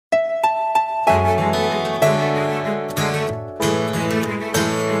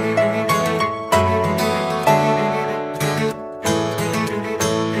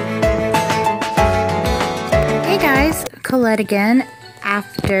Colette again.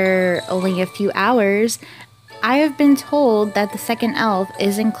 After only a few hours, I have been told that the second elf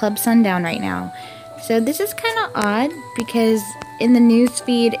is in Club Sundown right now. So this is kind of odd because in the news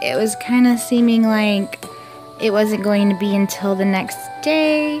feed it was kind of seeming like it wasn't going to be until the next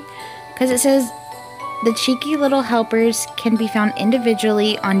day, because it says the cheeky little helpers can be found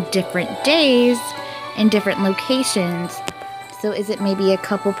individually on different days in different locations. So is it maybe a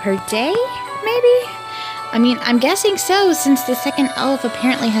couple per day, maybe? I mean, I'm guessing so, since the second elf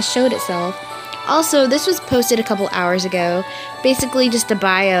apparently has showed itself. Also, this was posted a couple hours ago. Basically just a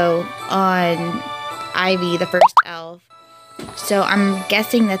bio on Ivy, the first elf. So I'm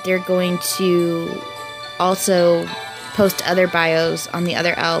guessing that they're going to also post other bios on the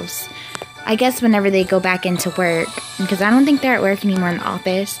other elves. I guess whenever they go back into work, because I don't think they're at work anymore in the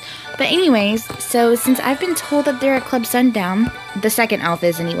office. But anyways, so since I've been told that they're at Club Sundown, the second elf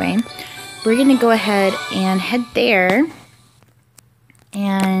is anyway, we're going to go ahead and head there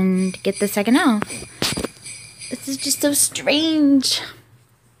and get the second elf. This is just so strange.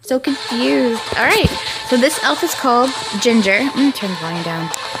 So confused. Alright, so this elf is called Ginger. I'm going to turn the volume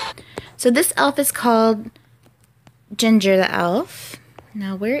down. So this elf is called Ginger the elf.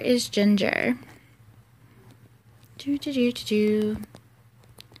 Now, where is Ginger? Is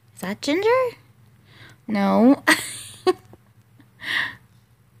that Ginger? No.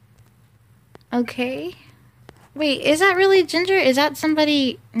 Okay. Wait, is that really Ginger? Is that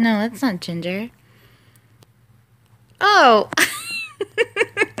somebody? No, that's not Ginger. Oh.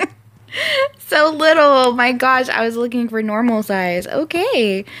 So little. My gosh, I was looking for normal size.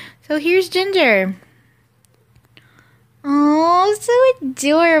 Okay. So here's Ginger. Oh, so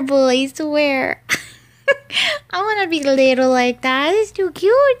adorable, I swear. I want to be little like that. It's too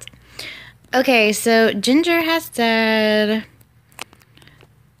cute. Okay, so Ginger has said,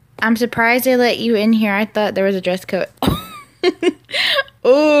 I'm surprised they let you in here. I thought there was a dress code.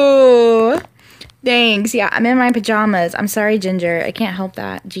 Oh, thanks. Yeah, I'm in my pajamas. I'm sorry, Ginger. I can't help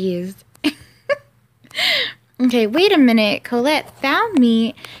that. Jeez. Okay, wait a minute. Colette found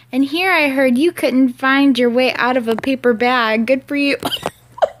me, and here I heard you couldn't find your way out of a paper bag. Good for you.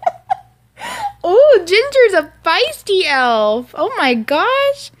 Oh, Ginger's a feisty elf. Oh my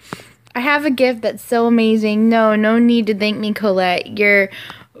gosh. I have a gift that's so amazing. No need to thank me, Colette. Your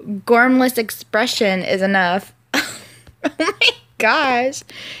gormless expression is enough. Oh my gosh.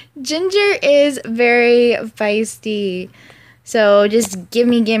 Ginger is very feisty. So just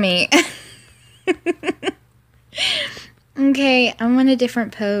gimme. Okay, I want a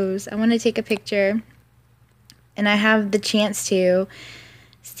different pose. I want to take a picture. And I have the chance to,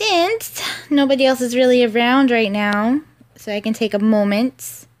 since nobody else is really around right now. So I can take a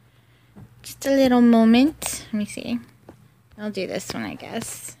moment. Just a little moment. Let me see. I'll do this one, I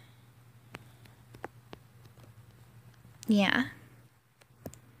guess. Yeah.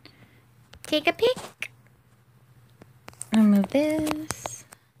 Take a pic. I'll move this.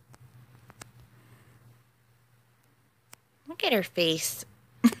 Look at her face.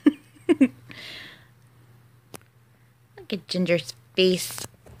 Look at Ginger's face.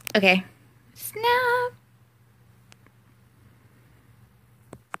 Okay. Snap.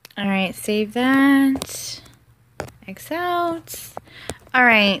 Alright, save that. X out.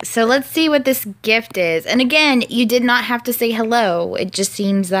 Alright, so let's see what this gift is. And again, you did not have to say hello. It just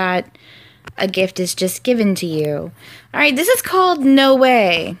seems that a gift is just given to you. Alright, this is called No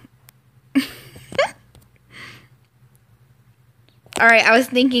Way. Alright, I was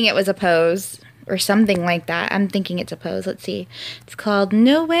thinking it was a pose or something like that. I'm thinking it's a pose. Let's see. It's called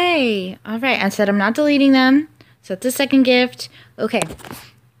No Way. Alright, I said I'm not deleting them. So it's the second gift. Okay.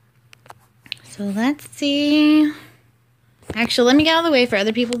 So let's see. Actually, let me get out of the way for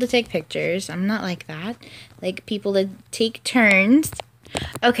other people to take pictures. I'm not like that. Like people to take turns.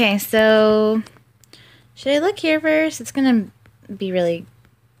 Okay, so should I look here first? It's going to be really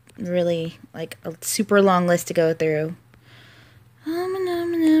like a super long list to go through. Oh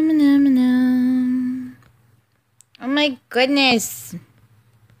my goodness.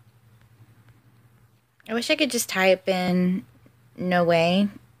 I wish I could just type in No Way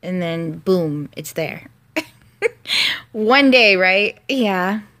and then boom, it's there. One day, right?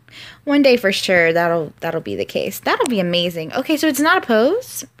 Yeah. One day for sure that'll be the case. That'll be amazing. Okay, so it's not a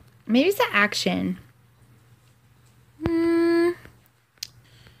pose. Maybe it's an action. No.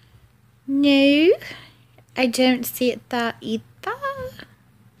 I don't see it that either.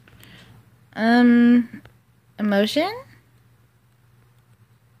 Emotion?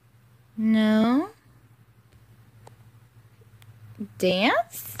 No.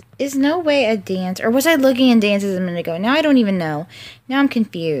 Dance? Is No Way a dance? Or was I looking in dances a minute ago? Now I don't even know. Now I'm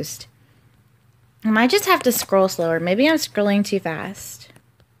confused. I might just have to scroll slower. Maybe I'm scrolling too fast.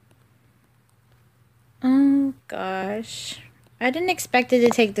 Oh, gosh. I didn't expect it to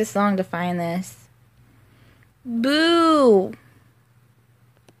take this long to find this. Boo!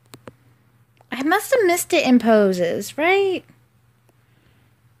 I must have missed it in poses, right?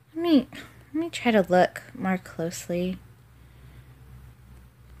 Let me try to look more closely.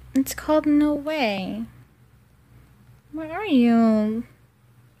 It's called No Way. Where are you?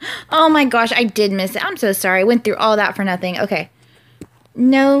 Oh my gosh, I did miss it. I'm so sorry. I went through all that for nothing. Okay.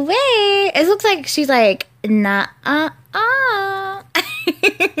 No way. It looks like she's like, nah.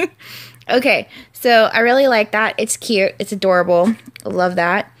 Okay, so I really like that. It's cute. It's adorable. I love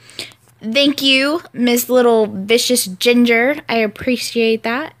that. Thank you, Miss Little Vicious Ginger. I appreciate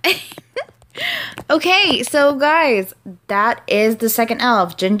that. Okay, so guys, that is the second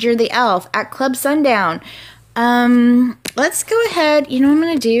elf, Ginger the Elf, at Club Sundown. Let's go ahead. You know what I'm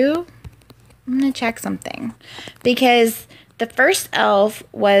going to do? I'm going to check something. Because the first elf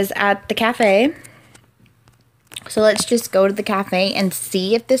was at the cafe. So let's just go to the cafe and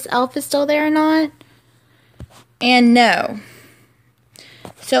see if this elf is still there or not. And no.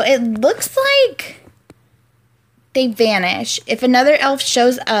 So it looks like they vanish. If another elf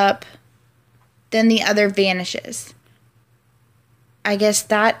shows up, then the other vanishes. I guess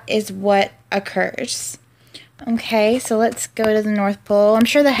that is what occurs. Okay, so let's go to the North Pole. I'm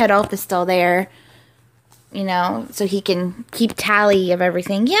sure the head elf is still there, you know, so he can keep tally of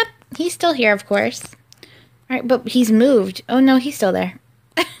everything. Yep, he's still here, of course. All right, but he's moved. Oh, no, he's still there.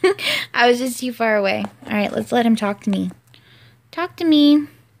 I was just too far away. All right, let's let him talk to me. Talk to me.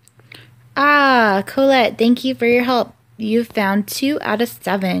 Ah, Colette, thank you for your help. You found 2 out of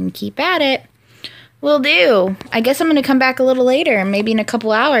 7. Keep at it. Will do. I guess I'm going to come back a little later, maybe in a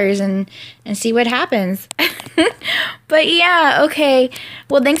couple hours, and see what happens. But yeah, okay.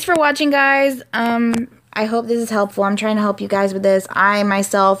 Well, thanks for watching, guys. I hope this is helpful. I'm trying to help you guys with this. I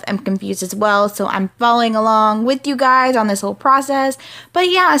myself am confused as well, so I'm following along with you guys on this whole process. But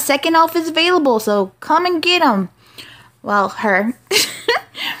yeah, a second elf is available, so come and get him. Well, her.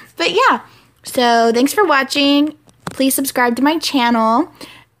 But yeah, so thanks for watching. Please subscribe to my channel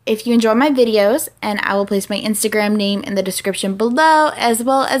if you enjoy my videos, and I will place my Instagram name in the description below, as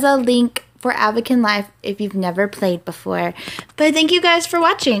well as a link for Avakin Life if you've never played before. But thank you guys for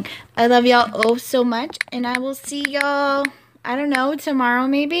watching. I love y'all oh so much, and I will see y'all, I don't know, tomorrow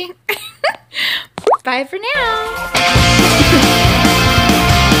maybe? Bye for now.